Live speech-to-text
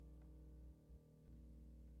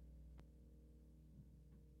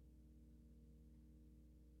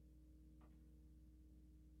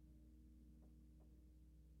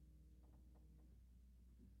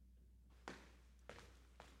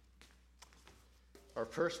Our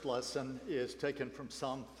first lesson is taken from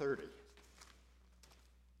Psalm 30.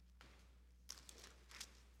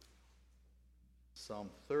 Psalm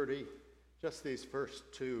 30, just these first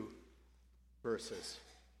two verses.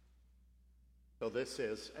 So this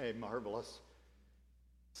is a marvelous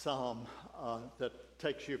psalm that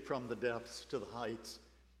takes you from the depths to the heights.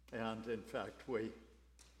 And in fact, we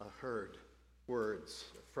heard words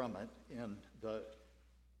from it in the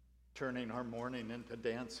turning our mourning into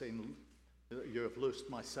dancing. You have loosed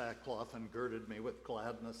my sackcloth and girded me with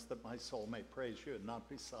gladness, that my soul may praise you and not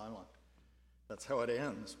be silent. That's how it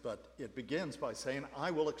ends, but it begins by saying,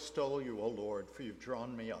 I will extol you, O Lord, for you've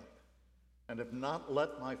drawn me up, and have not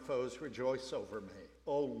let my foes rejoice over me.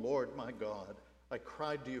 O Lord my God, I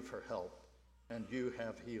cried to you for help, and you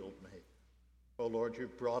have healed me. O Lord,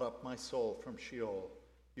 you've brought up my soul from Sheol.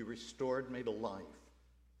 You restored me to life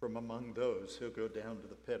from among those who go down to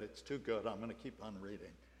the pit. It's too good. I'm going to keep on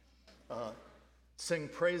reading. Sing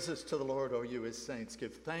praises to the Lord, O you his saints.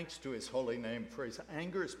 Give thanks to his holy name, for his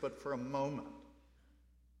anger is but for a moment,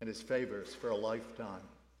 and his favors for a lifetime.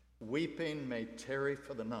 Weeping may tarry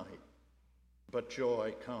for the night, but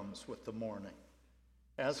joy comes with the morning.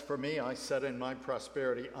 As for me, I said in my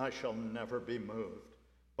prosperity, I shall never be moved.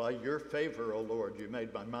 By your favor, O Lord, you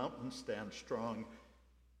made my mountain stand strong,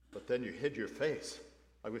 but then you hid your face.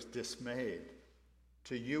 I was dismayed.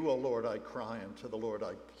 To you, O Lord, I cry, and to the Lord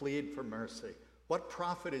I plead for mercy. What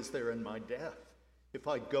profit is there in my death? If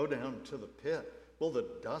I go down to the pit, will the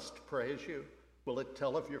dust praise you? Will it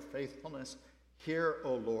tell of your faithfulness? Hear,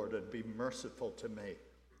 O Lord, and be merciful to me.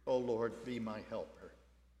 O Lord, be my helper.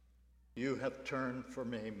 You have turned for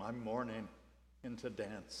me my mourning into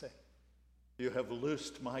dancing. You have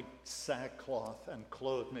loosed my sackcloth and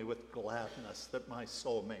clothed me with gladness, that my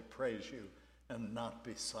soul may praise you and not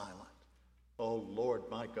be silent. O Lord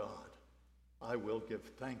my God, I will give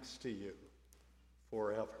thanks to you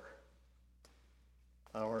forever.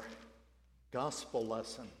 Our gospel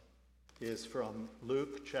lesson is from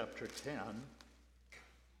Luke chapter 10,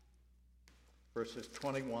 verses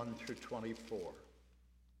 21 through 24.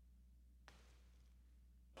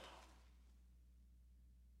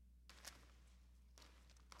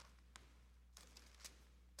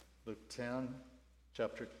 Luke 10,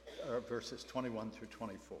 verses 21 through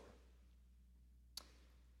 24.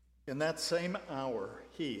 In that same hour,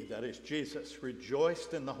 he, that is Jesus,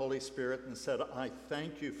 rejoiced in the Holy Spirit and said, I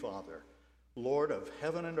thank you, Father, Lord of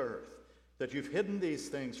heaven and earth, that you've hidden these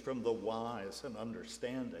things from the wise and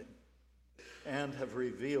understanding and have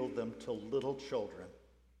revealed them to little children.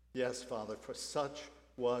 Yes, Father, for such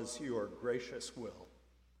was your gracious will.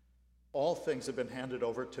 All things have been handed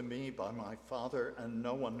over to me by my Father, and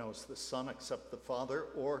no one knows the Son except the Father,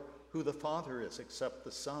 or who the Father is except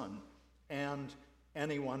the Son, and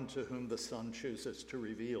anyone to whom the Son chooses to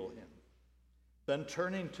reveal him. Then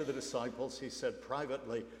turning to the disciples, he said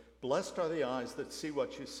privately, Blessed are the eyes that see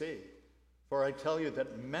what you see. For I tell you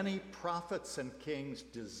that many prophets and kings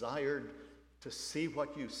desired to see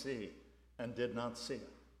what you see and did not see it,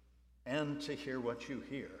 and to hear what you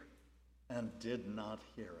hear and did not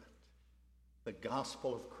hear it. The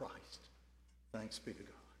gospel of Christ. Thanks be to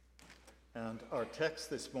God. And our text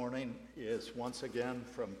this morning is once again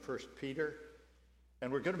from 1 Peter.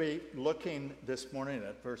 And we're going to be looking this morning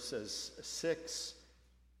at verses 6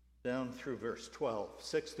 down through verse 12,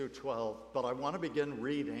 6 through 12. But I want to begin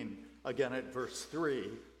reading again at verse 3,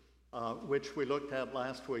 which we looked at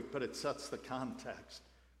last week, but it sets the context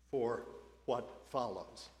for what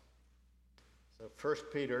follows. So 1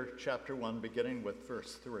 Peter chapter 1, beginning with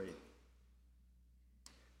verse 3.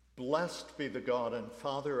 Blessed be the God and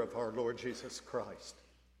Father of our Lord Jesus Christ.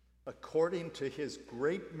 According to his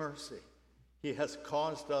great mercy, he has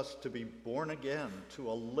caused us to be born again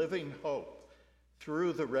to a living hope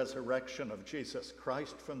through the resurrection of Jesus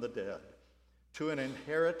Christ from the dead, to an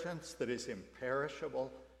inheritance that is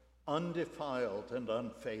imperishable, undefiled, and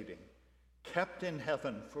unfading, kept in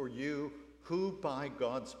heaven for you who by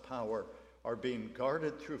God's power are being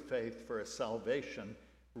guarded through faith for a salvation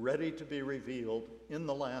ready to be revealed in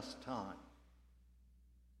the last time.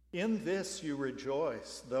 In this you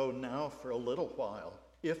rejoice, though now for a little while,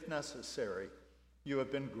 if necessary, you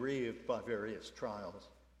have been grieved by various trials,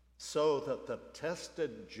 so that the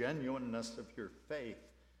tested genuineness of your faith,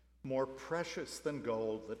 more precious than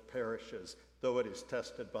gold that perishes, though it is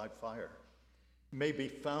tested by fire, may be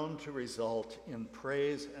found to result in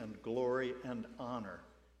praise and glory and honor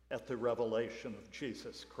at the revelation of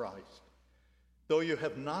Jesus Christ. Though you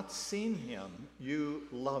have not seen him, you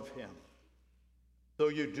love him. Though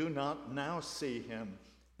you do not now see him,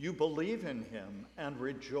 you believe in him and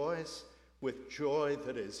rejoice with joy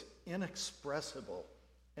that is inexpressible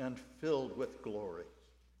and filled with glory,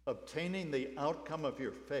 obtaining the outcome of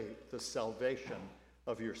your faith, the salvation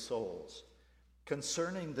of your souls.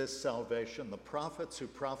 Concerning this salvation, the prophets who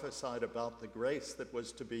prophesied about the grace that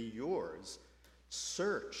was to be yours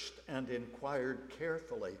searched and inquired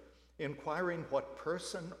carefully, inquiring what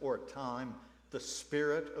person or time the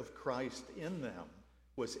Spirit of Christ in them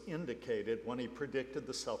was indicated when he predicted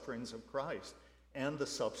the sufferings of Christ and the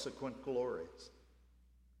subsequent glories.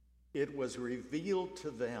 It was revealed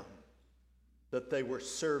to them that they were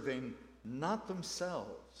serving not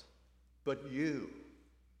themselves, but you,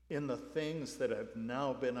 in the things that have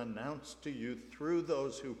now been announced to you through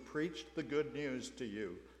those who preached the good news to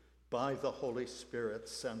you by the Holy Spirit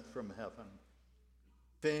sent from heaven,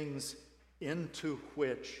 things into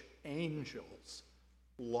which angels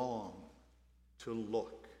long to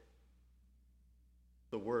look.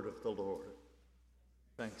 The word of the Lord.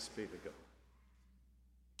 Thanks be to God.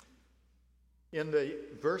 In the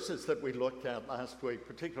verses that we looked at last week,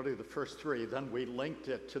 particularly the first three, then we linked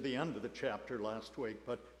it to the end of the chapter last week,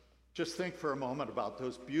 but just think for a moment about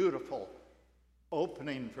those beautiful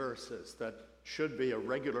opening verses that should be a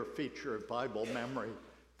regular feature of Bible memory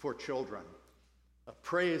for children.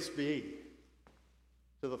 Praise be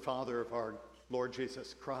to the Father of our Lord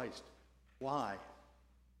Jesus Christ. Why?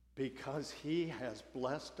 Because he has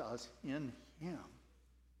blessed us in him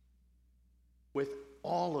with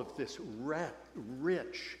all of this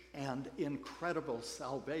rich and incredible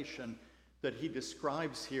salvation that he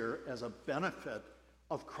describes here as a benefit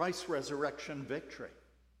of Christ's resurrection victory.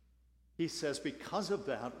 He says, because of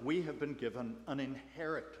that, we have been given an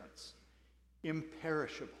inheritance,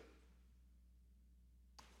 imperishable,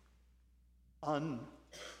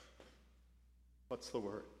 what's the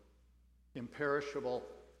word? Imperishable,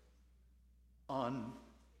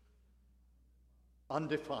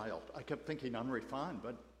 undefiled. I kept thinking unrefined,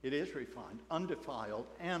 but it is refined. Undefiled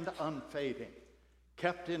and unfading,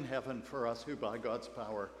 kept in heaven for us who by God's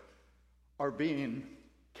power are being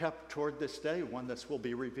kept toward this day when this will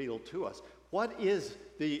be revealed to us. What is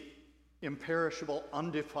the imperishable,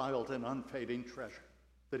 undefiled, and unfading treasure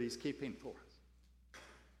that he's keeping for us?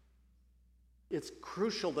 It's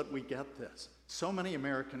crucial that we get this. So many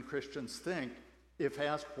American Christians think, if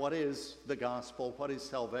asked what is the gospel, what is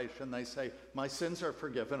salvation, they say, my sins are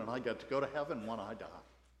forgiven and I get to go to heaven when I die.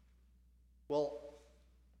 Well,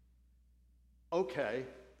 okay,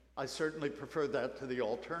 I certainly prefer that to the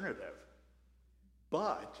alternative.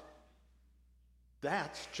 But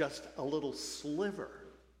that's just a little sliver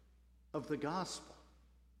of the gospel.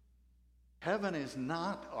 Heaven is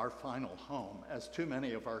not our final home, as too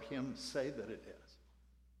many of our hymns say that it is.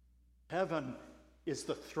 Heaven is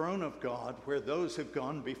the throne of God where those who've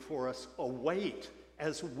gone before us await,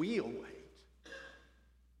 as we await,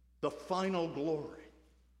 the final glory,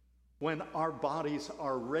 when our bodies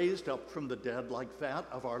are raised up from the dead like that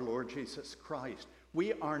of our Lord Jesus Christ.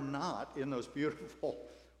 We are not, in those beautiful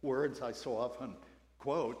words I so often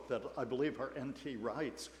quote that I believe are N.T.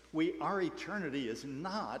 Wright's, our eternity is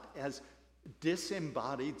not as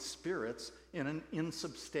disembodied spirits in an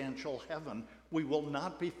insubstantial heaven. We will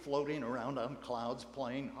not be floating around on clouds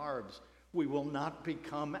playing harps. We will not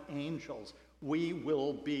become angels. We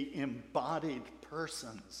will be embodied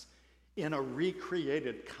persons in a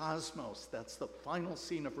recreated cosmos. That's the final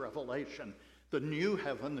scene of Revelation. The new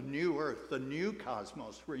heaven, the new earth, the new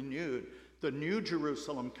cosmos renewed, the new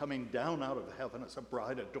Jerusalem coming down out of heaven as a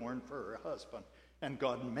bride adorned for her husband. And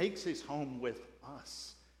God makes his home with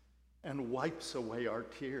us and wipes away our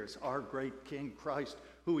tears. Our great King Christ,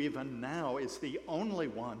 who even now is the only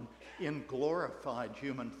one in glorified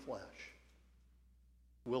human flesh,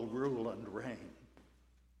 will rule and reign.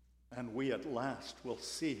 And we at last will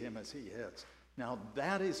see him as he is. Now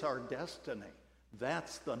that is our destiny.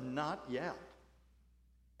 That's the not yet.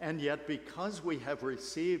 And yet, because we have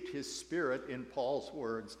received his Spirit, in Paul's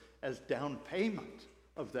words, as down payment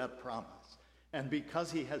of that promise, and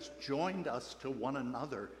because he has joined us to one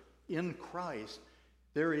another in Christ,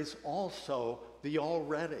 there is also the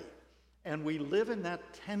already. And we live in that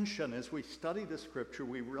tension. As we study the scripture,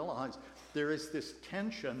 we realize there is this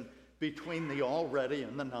tension between the already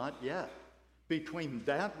and the not yet, between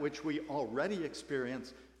that which we already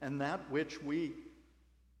experience and that which we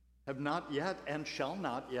have not yet and shall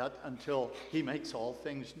not yet until he makes all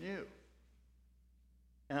things new.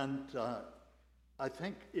 And I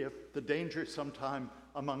think if the danger sometime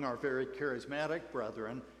among our very charismatic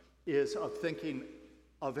brethren is of thinking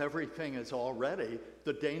of everything as already,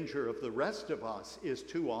 the danger of the rest of us is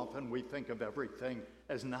too often we think of everything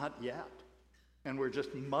as not yet. And we're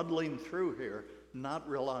just muddling through here, not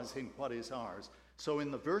realizing what is ours. So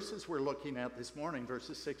in the verses we're looking at this morning,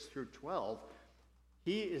 verses 6 through 12,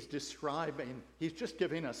 he is describing, he's just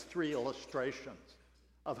giving us 3 illustrations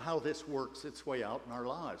of how this works its way out in our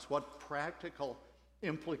lives, what practical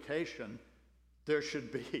implication there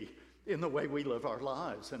should be in the way we live our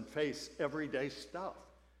lives and face everyday stuff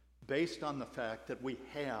based on the fact that we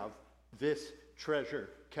have this treasure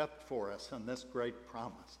kept for us and this great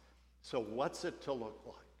promise. So what's it to look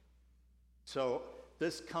like? So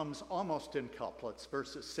this comes almost in couplets,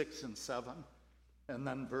 verses 6 and 7, and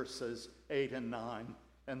then verses 8 and 9,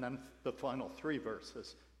 and then the final 3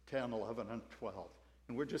 verses, 10, 11, and 12.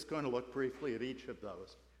 And we're just going to look briefly at each of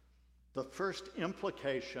those. The first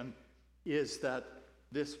implication is that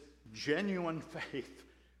this genuine faith,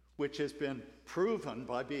 which has been proven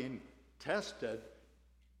by being tested,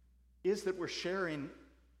 is that we're sharing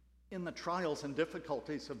in the trials and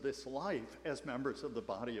difficulties of this life as members of the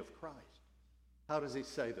body of Christ. How does he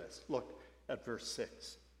say this? Look at verse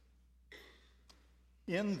 6.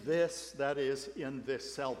 In this, that is, in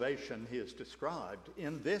this salvation he is described,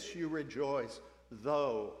 in this you rejoice,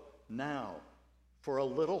 though now, for a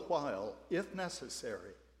little while, if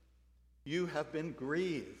necessary, you have been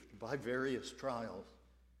grieved by various trials,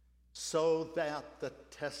 so that the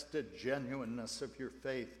tested genuineness of your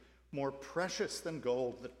faith, more precious than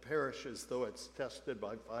gold that perishes though it's tested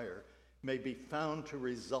by fire, may be found to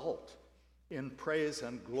result in praise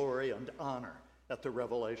and glory and honor at the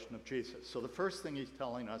revelation of Jesus. So the first thing he's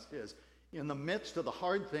telling us is, in the midst of the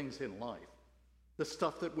hard things in life, the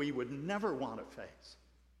stuff that we would never want to face,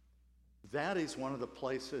 that is one of the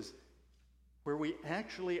places where we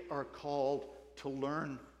actually are called to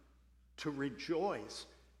learn to rejoice,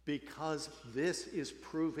 because this is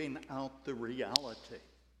proving out the reality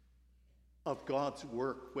of God's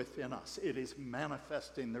work within us. It is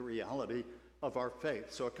manifesting the reality of our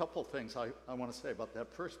faith. So a couple things I want to say about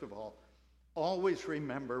that. First of all, always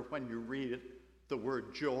remember when you read the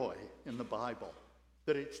word joy in the Bible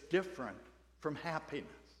that it's different from happiness.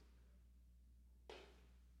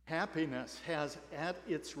 Happiness has at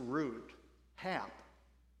its root hap,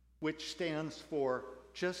 which stands for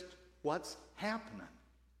just what's happening.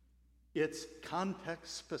 It's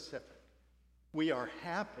context specific. We are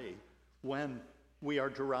happy when we are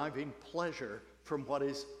deriving pleasure from what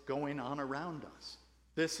is going on around us.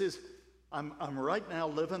 This is, I'm right now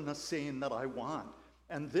living the scene that I want.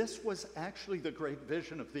 And this was actually the great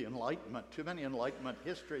vision of the Enlightenment. Too many Enlightenment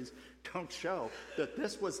histories don't show that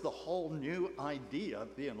this was the whole new idea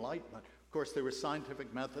of the Enlightenment. Of course, there was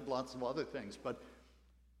scientific method, lots of other things, but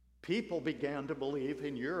people began to believe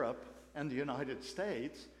in Europe and the United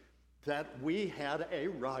States that we had a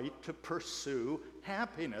right to pursue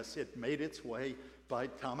happiness. It made its way, by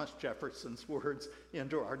Thomas Jefferson's words,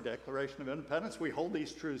 into our Declaration of Independence. We hold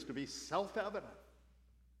these truths to be self-evident,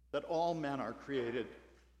 that all men are created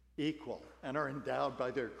equal and are endowed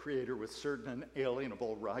by their Creator with certain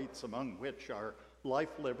inalienable rights, among which are life,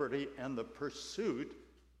 liberty, and the pursuit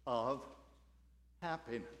of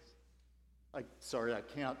happiness. Sorry, I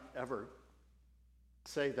can't ever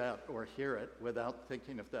say that or hear it without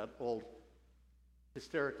thinking of that old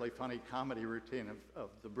hysterically funny comedy routine of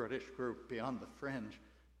the British group Beyond the Fringe,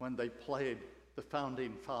 when they played the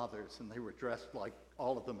Founding Fathers and they were dressed like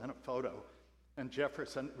all of them in a photo. And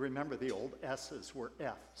Jefferson, remember the old S's were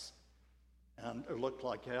F's, and it looked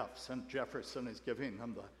like F's, and Jefferson is giving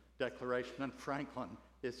them the Declaration, and Franklin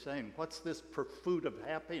is saying, what's this pursuit of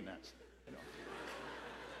happiness? You know.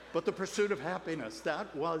 But the pursuit of happiness,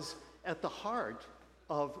 that was at the heart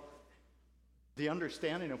of the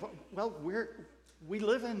understanding of, well, we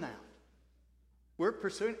live in that. We're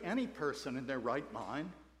pursuing, any person in their right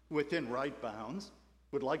mind, within right bounds,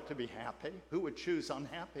 would like to be happy. Who would choose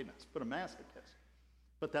unhappiness but a masochist?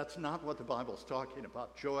 But that's not what the Bible's talking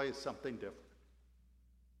about. Joy is something different.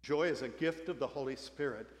 Joy is a gift of the Holy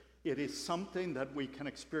Spirit. It is something that we can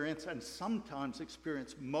experience, and sometimes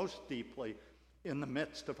experience most deeply, in the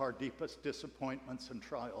midst of our deepest disappointments and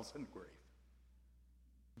trials and grief.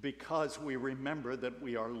 Because we remember that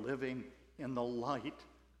we are living in the light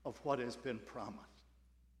of what has been promised.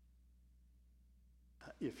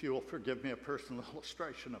 If you will forgive me a personal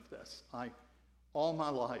illustration of this, all my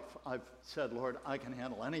life I've said, Lord, I can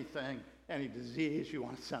handle anything, any disease you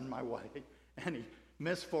want to send my way, any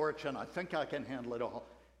misfortune, I think I can handle it all.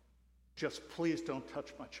 Just please don't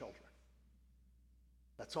touch my children.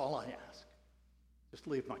 That's all I ask. Just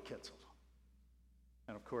leave my kids alone.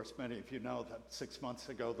 And of course, many of you know that 6 months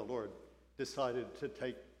ago, the Lord decided to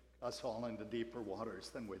take us all into deeper waters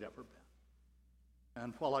than we'd ever been.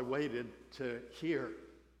 And while I waited to hear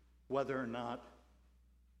whether or not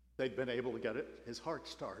they'd been able to get his heart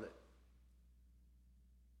started,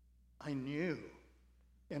 I knew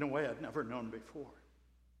in a way I'd never known before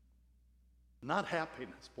Not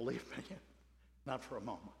happiness, believe me, not for a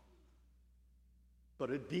moment.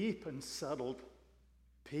 But a deep and settled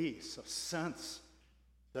peace, a sense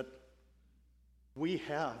that we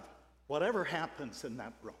have, whatever happens in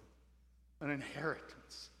that room, an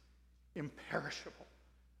inheritance, imperishable,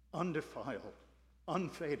 undefiled,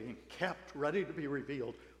 unfading, kept, ready to be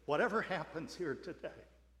revealed. Whatever happens here today,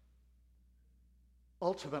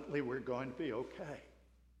 ultimately we're going to be okay.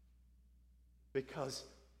 Because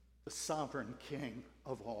the sovereign King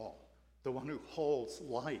of all, the one who holds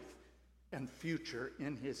life and future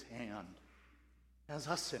in his hand, has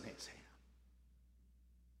us in his hand.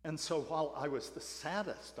 And so while I was the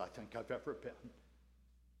saddest I think I've ever been,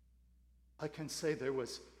 I can say there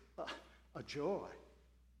was a joy.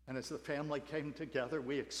 And as the family came together,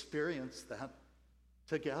 we experienced that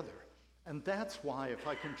together. And that's why, if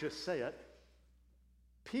I can just say it,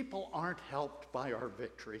 people aren't helped by our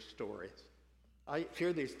victory stories. I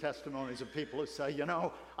hear these testimonies of people who say,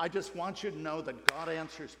 I just want you to know that God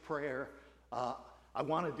answers prayer. I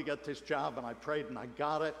wanted to get this job and I prayed and I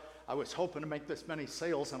got it. I was hoping to make this many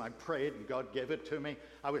sales and I prayed and God gave it to me.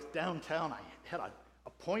 I was downtown. I had an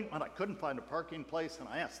appointment. I couldn't find a parking place and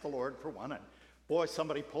I asked the Lord for one. And boy,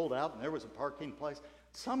 somebody pulled out and there was a parking place.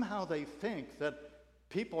 Somehow they think that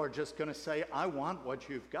people are just going to say, I want what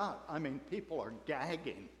you've got. I mean, people are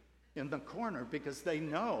gagging in the corner because they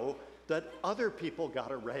know that other people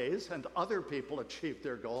got a raise and other people achieved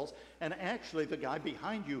their goals. And actually, the guy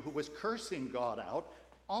behind you who was cursing God out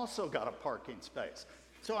also got a parking space.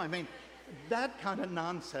 So, I mean, that kind of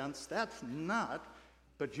nonsense, that's not.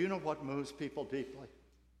 But you know what moves people deeply?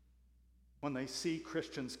 When they see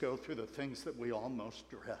Christians go through the things that we all most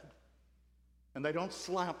dread. And they don't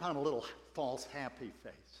slap on a little false happy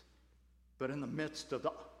face. But in the midst of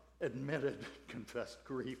the admitted, confessed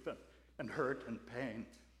grief and hurt and pain,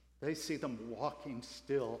 they see them walking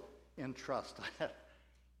still in trust. I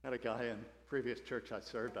had a guy in previous church I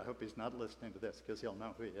served. I hope he's not listening to this because he'll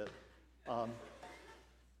know who he is.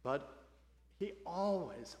 But he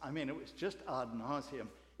always, it was just ad nauseum.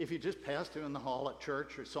 If you just passed him in the hall at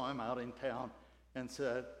church or saw him out in town and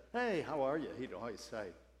said, hey, how are you? He'd always say,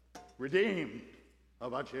 redeemed. How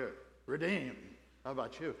about you? Redeemed. How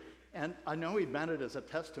about you? And I know he meant it as a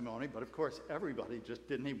testimony, but of course everybody just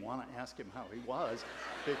didn't even want to ask him how he was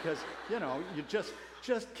because, you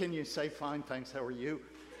just can you say, fine, thanks, how are you?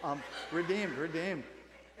 Redeemed.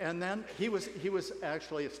 And then he was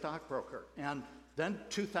actually a stockbroker. And then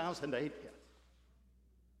 2008 hit.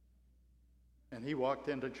 And he walked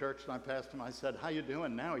into church and I passed him. I said, how you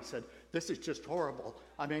doing now? He said, this is just horrible.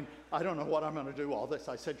 I don't know what I'm going to do all this.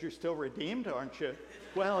 I said, you're still redeemed, aren't you?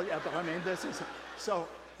 Well, yeah, but this is, so,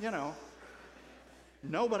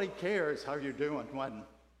 nobody cares how you're doing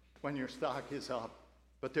when your stock is up.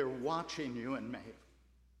 But they're watching you and me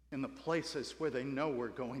in the places where they know we're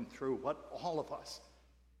going through what all of us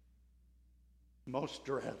most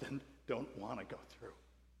dread and don't want to go through.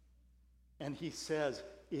 And he says,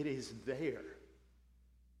 it is there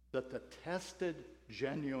that the tested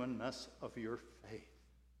genuineness of your faith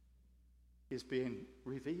is being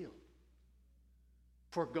revealed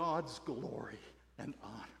for God's glory and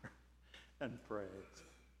honor and praise.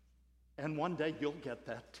 And one day you'll get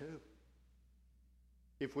that too.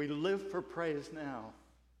 If we live for praise now,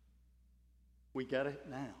 we get it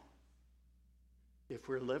now. If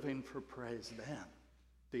we're living for praise then,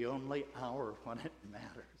 the only hour when it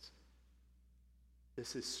matters,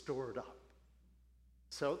 this is stored up.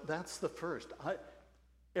 So that's the first.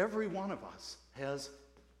 Every one of us has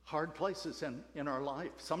hard places in our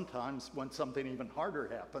life. Sometimes when something even harder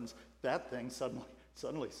happens, that thing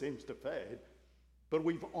suddenly seems to fade. But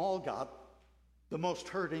we've all got the most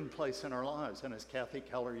hurting place in our lives. And as Kathy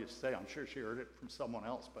Keller used to say, I'm sure she heard it from someone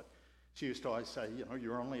else, but she used to always say,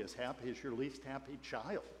 you're only as happy as your least happy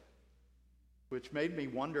child, which made me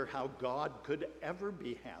wonder how God could ever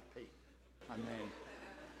be happy.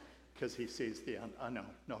 Because he sees the end.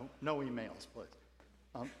 No emails,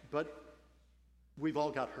 please. But we've all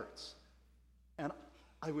got hurts. And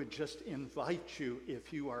I would just invite you,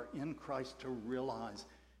 if you are in Christ, to realize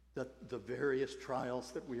that the various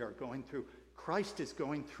trials that we are going through, Christ is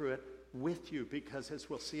going through it with you because, as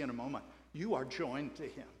we'll see in a moment, you are joined to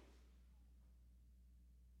him.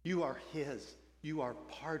 You are his. You are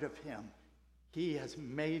part of him. He has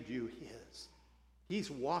made you his. He's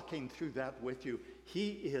walking through that with you. He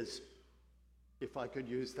is, if I could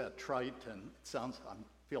use that trite, and it sounds, I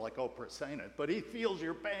feel like Oprah saying it, but he feels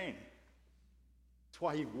your pain. That's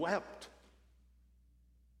why he wept.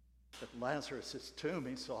 At Lazarus' tomb,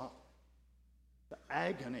 he saw the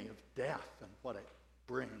agony of death and what it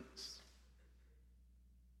brings.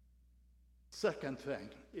 Second thing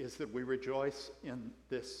is that we rejoice in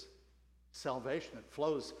this salvation. It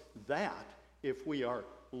flows that if we are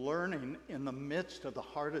learning in the midst of the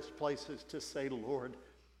hardest places to say, Lord,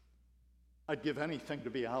 I'd give anything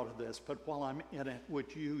to be out of this, but while I'm in it,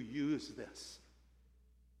 would you use this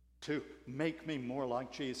to make me more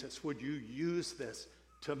like Jesus? Would you use this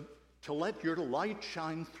to let your light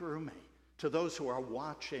shine through me to those who are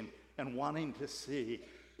watching and wanting to see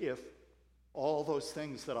if all those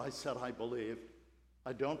things that I said I believe,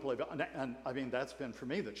 I don't believe. And I mean, that's been for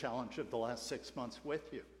me the challenge of the last 6 months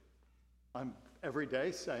with you. I'm every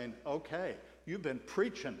day saying, okay, you've been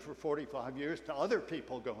preaching for 45 years to other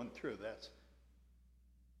people going through this.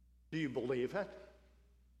 Do you believe it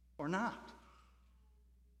or not?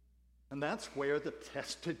 And that's where the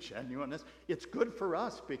test of genuineness, it's good for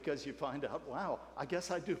us because you find out, wow, I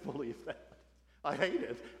guess I do believe that. I hate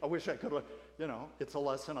it. I wish I could have, it's a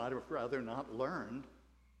lesson I'd have rather not learned,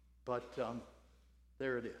 but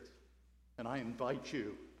there it is. And I invite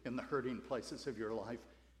you in the hurting places of your life,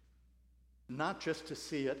 not just to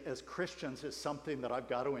see it as Christians as something that I've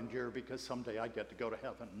got to endure because someday I get to go to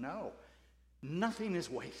heaven. No, nothing is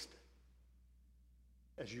wasted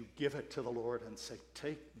as you give it to the Lord and say,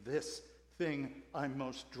 take this thing I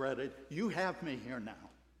most dreaded. You have me here now.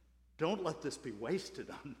 Don't let this be wasted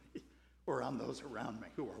on me or on those around me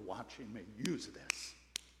who are watching me. Use this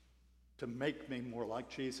to make me more like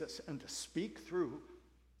Jesus and to speak through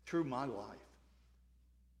my life.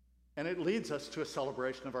 And it leads us to a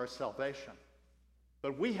celebration of our salvation.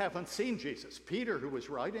 But we haven't seen Jesus. Peter, who was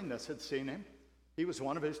writing this, had seen him. He was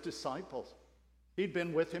one of his disciples. He'd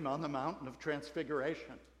been with him on the mountain of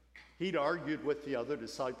transfiguration. He'd argued with the other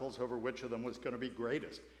disciples over which of them was going to be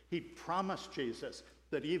greatest. He'd promised Jesus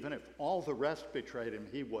that even if all the rest betrayed him,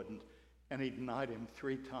 he wouldn't. And he denied him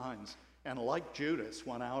 3 times. And like Judas,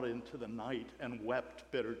 went out into the night and wept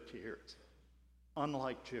bitter tears.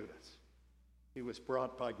 Unlike Judas, he was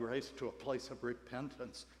brought by grace to a place of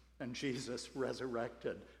repentance. And Jesus,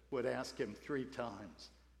 resurrected, would ask him 3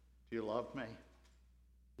 times, do you love me?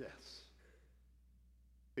 Yes.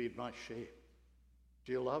 Feed my sheep.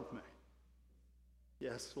 Do you love me?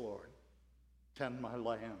 Yes, Lord. Tend my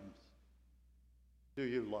lambs. Do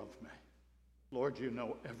you love me? Lord, you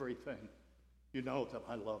know everything. You know that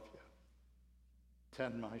I love you.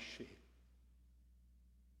 Tend my sheep.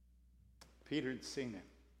 Peter had seen him.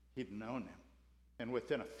 He'd known him. And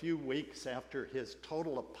within a few weeks after his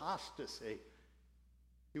total apostasy,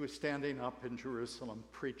 he was standing up in Jerusalem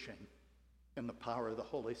preaching in the power of the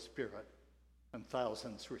Holy Spirit, and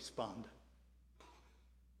thousands responded.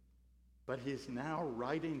 But he's now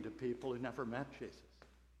writing to people who never met Jesus.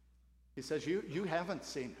 He says, you haven't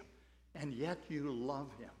seen him, and yet you love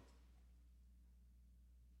him.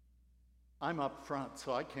 I'm up front,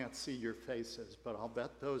 so I can't see your faces, but I'll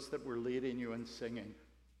bet those that were leading you in singing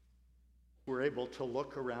were able to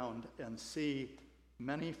look around and see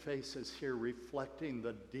many faces here reflecting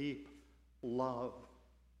the deep love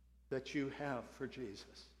that you have for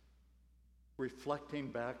Jesus, reflecting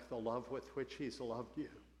back the love with which he's loved you.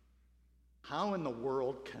 How in the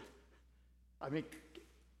world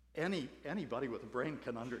anybody with a brain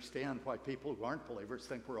can understand why people who aren't believers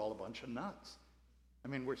think we're all a bunch of nuts.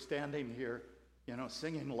 We're standing here,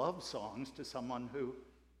 singing love songs to someone who,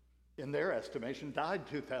 in their estimation, died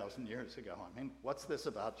 2,000 years ago. What's this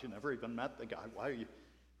about? You never even met the guy. Why are you?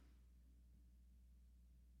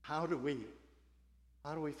 How do we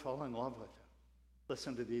fall in love with him?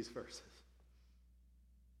 Listen to these verses.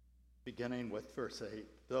 Beginning with verse 8.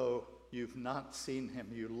 Though you've not seen him,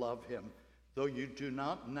 you love him. Though you do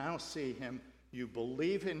not now see him, you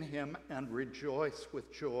believe in him and rejoice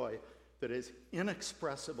with joy that is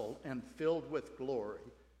inexpressible and filled with glory.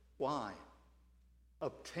 Why?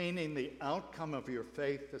 Obtaining the outcome of your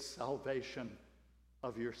faith, the salvation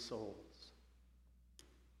of your souls.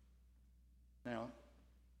 Now,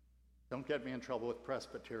 don't get me in trouble with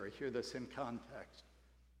presbytery. Hear this in context.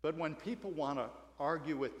 But when people want to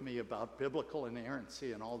argue with me about biblical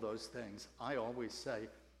inerrancy and all those things, I always say,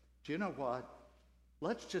 do you know what?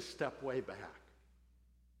 Let's just step way back.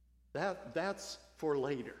 That's for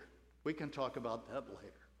later. We can talk about that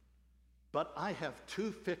later. But I have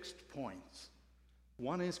 2 fixed points.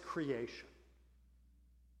 One is creation.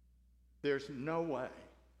 There's no way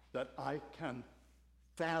that I can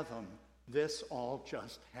fathom this all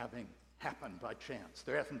just having happened by chance.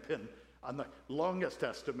 There hasn't been, on the longest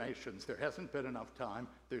estimations, there hasn't been enough time.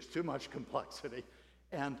 There's too much complexity.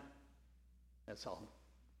 And, as I'll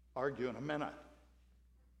argue in a minute,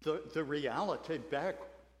 the reality back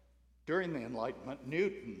during the Enlightenment,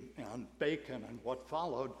 Newton and Bacon and what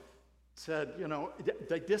followed said,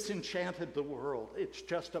 they disenchanted the world. It's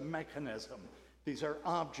just a mechanism. These are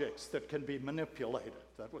objects that can be manipulated.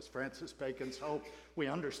 That was Francis Bacon's hope. We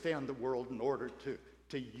understand the world in order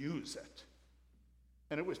to use it.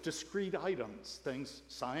 And it was discrete items, things,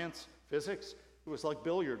 science, physics. It was like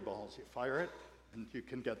billiard balls. You fire it, and you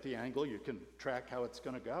can get the angle. You can track how it's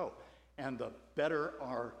going to go. And the better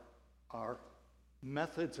our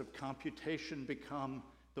methods of computation become,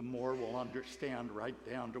 the more we'll understand right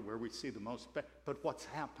down to where we see the most. But what's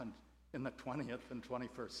happened in the 20th and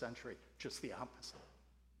 21st century? Just the opposite.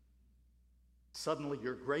 Suddenly,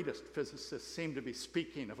 your greatest physicists seem to be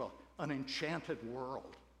speaking of an enchanted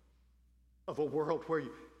world, of a world where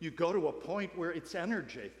you go to a point where it's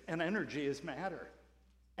energy, and energy is matter.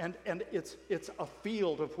 And it's a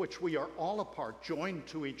field of which we are all a part, joined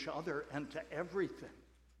to each other and to everything.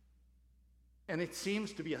 And it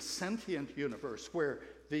seems to be a sentient universe where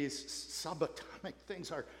these subatomic things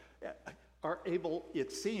are able,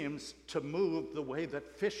 it seems, to move the way that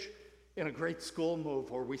fish in a great school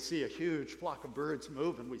move, or we see a huge flock of birds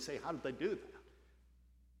move and we say, how did they do that?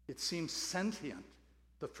 It seems sentient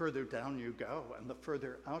the further down you go and the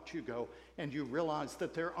further out you go, and you realize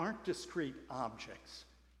that there aren't discrete objects,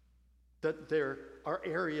 that there are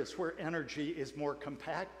areas where energy is more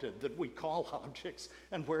compacted that we call objects,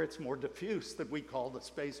 and where it's more diffuse that we call the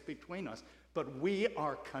space between us. But we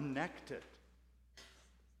are connected.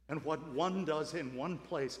 And what one does in one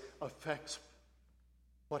place affects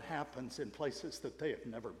what happens in places that they have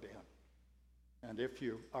never been. And if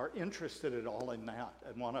you are interested at all in that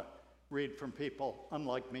and want to read from people,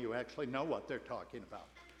 unlike me, who actually know what they're talking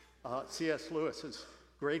about, C.S. Lewis's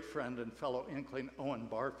great friend and fellow Inkling Owen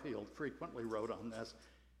Barfield frequently wrote on this.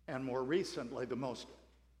 And more recently, the most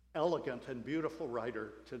elegant and beautiful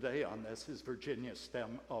writer today on this is Virginia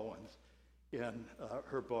Stem Owens in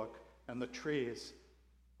her book, And the Trees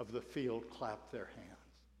of the Field Clap Their Hands.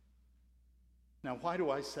 Now, why do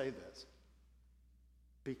I say this?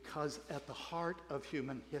 Because at the heart of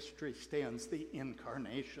human history stands the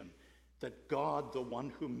incarnation, that God, the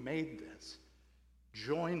one who made this,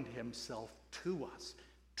 joined himself to us,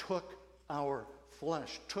 took our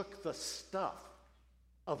flesh, took the stuff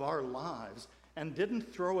of our lives, and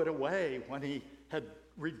didn't throw it away when he had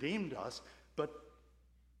redeemed us, but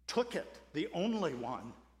took it, the only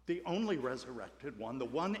one, the only resurrected one, the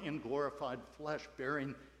one in glorified flesh,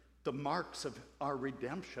 bearing the marks of our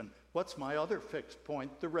redemption. What's my other fixed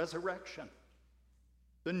point? The resurrection,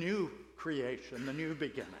 the new creation, the new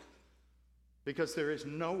beginning. Because there is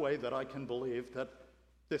no way that I can believe that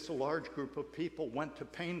this large group of people went to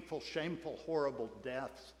painful, shameful, horrible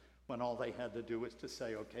deaths when all they had to do was to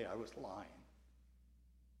say, okay, I was lying.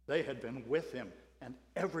 They had been with him, and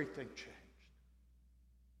everything changed.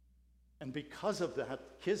 And because of that,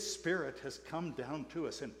 his Spirit has come down to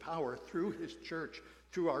us in power through his church,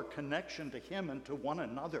 through our connection to him and to one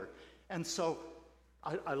another. And so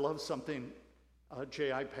I love something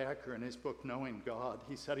J.I. Packer in his book, Knowing God,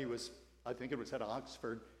 he said he was, I think it was at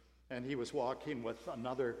Oxford, and he was walking with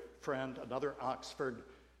another friend, another Oxford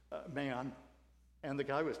man, and the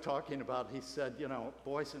guy was talking about, he said,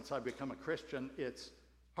 boy, since I've become a Christian, it's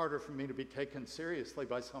harder for me to be taken seriously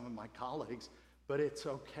by some of my colleagues, but it's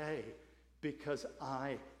okay because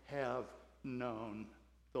I have known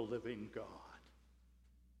the living God.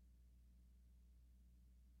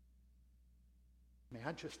 May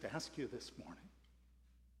I just ask you this morning,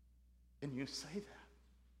 can you say that?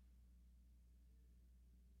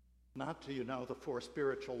 Not do you know the 4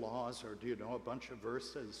 spiritual laws, or do you know a bunch of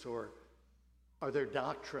verses, or are there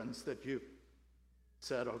doctrines that you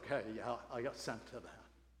said, okay, yeah, I got sent to that?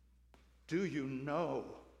 Do you know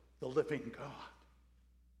the living God?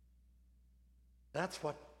 That's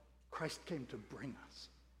what Christ came to bring us.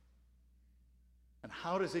 And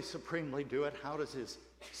how does he supremely do it? How does his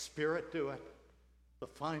Spirit do it? The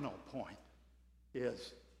final point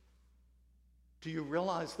is, do you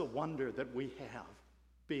realize the wonder that we have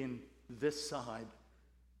being this side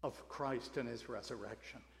of Christ and his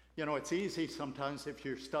resurrection? It's easy sometimes if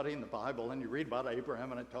you're studying the Bible and you read about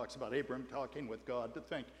Abraham and it talks about Abraham talking with God to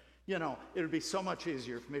think, it would be so much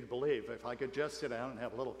easier for me to believe if I could just sit down and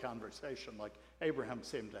have a little conversation like Abraham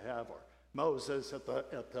seemed to have, or Moses at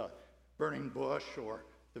the burning bush, or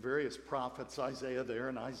the various prophets, Isaiah there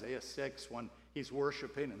in Isaiah 6, when he's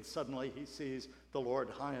worshiping and suddenly he sees the Lord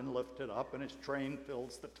high and lifted up and his train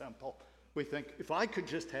fills the temple. We think, if I could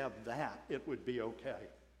just have that, it would be okay.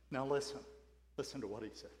 Now listen to what he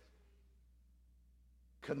says.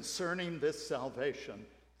 Concerning this salvation,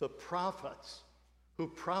 the prophets who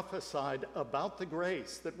prophesied about the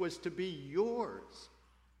grace that was to be yours,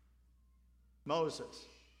 Moses,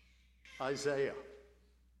 Isaiah,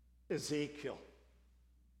 Ezekiel,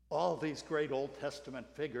 all these great Old Testament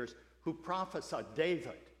figures who prophesied.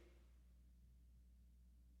 David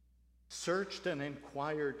searched and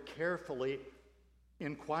inquired carefully,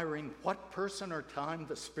 inquiring what person or time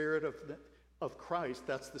the Spirit of Christ,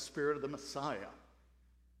 that's the Spirit of the Messiah,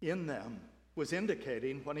 in them was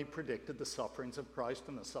indicating when he predicted the sufferings of Christ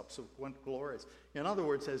and the subsequent glories. In other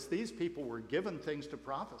words, as these people were given things to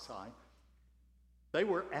prophesy, they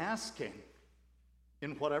were asking,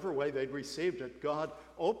 in whatever way they'd received it, God,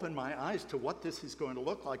 open my eyes to what this is going to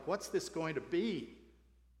look like. What's this going to be?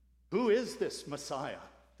 Who is this Messiah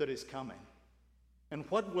that is coming? And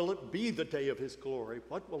what will it be the day of his glory?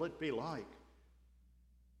 What will it be like?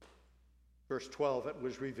 Verse 12, it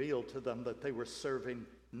was revealed to them that they were serving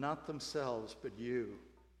not themselves, but you,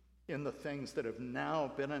 in the things that have now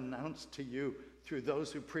been announced to you through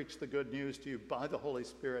those who preach the good news to you by the Holy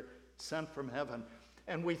Spirit sent from heaven.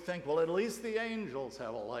 And we think, well, at least the angels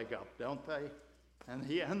have a leg up, don't they? And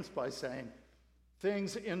he ends by saying,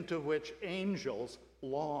 things into which angels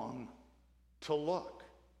long to look.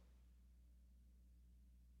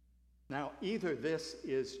 Now, either this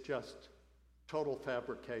is just total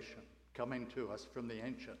fabrication coming to us from the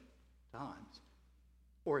ancient times,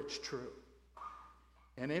 or it's true.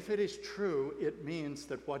 And if it is true, it means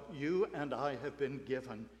that what you and I have been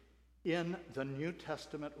given in the New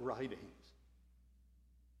Testament writings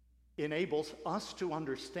enables us to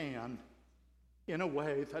understand in a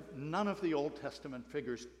way that none of the Old Testament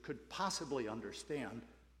figures could possibly understand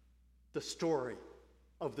the story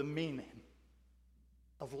of the meaning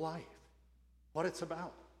of life, what it's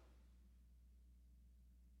about.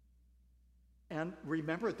 And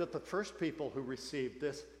remember that the first people who received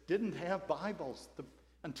this didn't have Bibles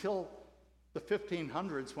until the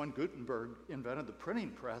 1500s, when Gutenberg invented the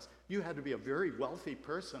printing press. You had to be a very wealthy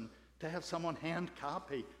person to have someone hand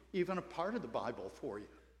copy even a part of the Bible for you.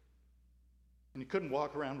 And you couldn't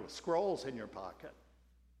walk around with scrolls in your pocket.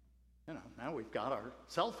 You know, now we've got our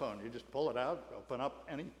cell phone. You just pull it out, open up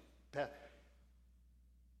any page.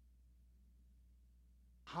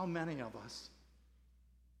 How many of us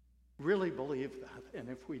really believe that? And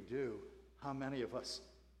if we do, how many of us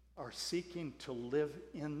are seeking to live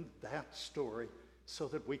in that story so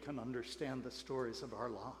that we can understand the stories of our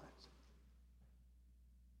lives?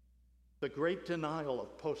 The great denial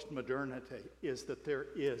of postmodernity is that there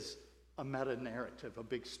is a meta-narrative, a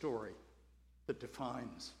big story that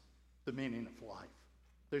defines the meaning of life.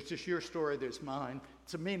 There's just your story, there's mine.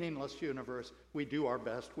 It's a meaningless universe. We do our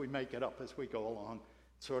best. We make it up as we go along.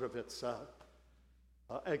 Sort of it's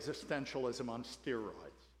existentialism on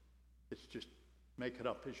steroids. It's just make it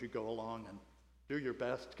up as you go along and do your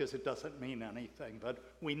best because it doesn't mean anything. But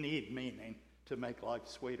we need meaning to make life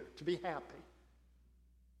sweeter, to be happy.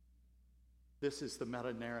 This is the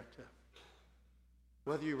meta-narrative.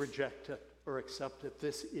 Whether you reject it or accept it,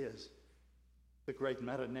 this is the great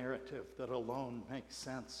meta-narrative that alone makes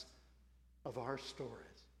sense of our stories.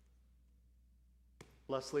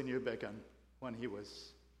 Leslie Newbigin, when he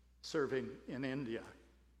was serving in India,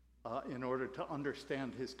 in order to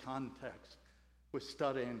understand his context, was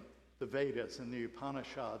studying the Vedas and the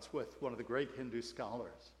Upanishads with one of the great Hindu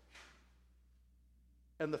scholars.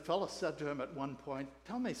 And the fellow said to him at one point,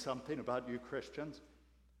 "Tell me something about you Christians.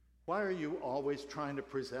 Why are you always trying to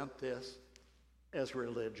present this as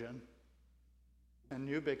religion?" And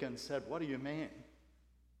Newbigin said, "What do you mean?"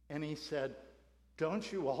 And he said,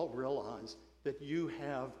 "Don't you all realize that you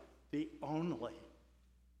have the only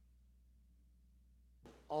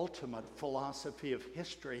ultimate philosophy of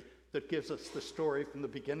history that gives us the story from the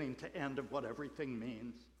beginning to end of what everything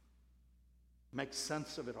means, makes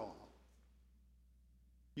sense of it all?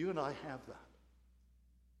 You and I have that.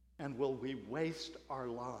 And will we waste our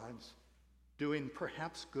lives doing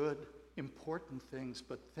perhaps good, important things,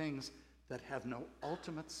 but things that have no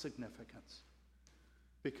ultimate significance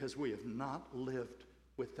because we have not lived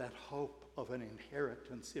with that hope of an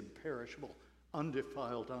inheritance, imperishable,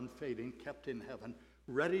 undefiled, unfading, kept in heaven,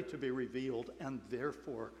 ready to be revealed, and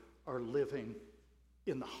therefore are living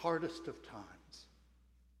in the hardest of times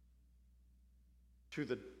through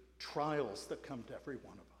the trials that come to every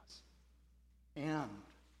one of us, and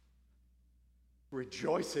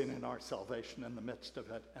rejoicing in our salvation in the midst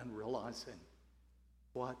of it and realizing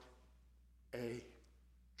what a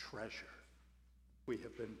treasure we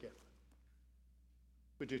have been given.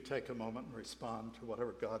 Would you take a moment and respond to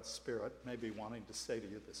whatever God's Spirit may be wanting to say to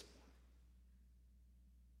you this morning?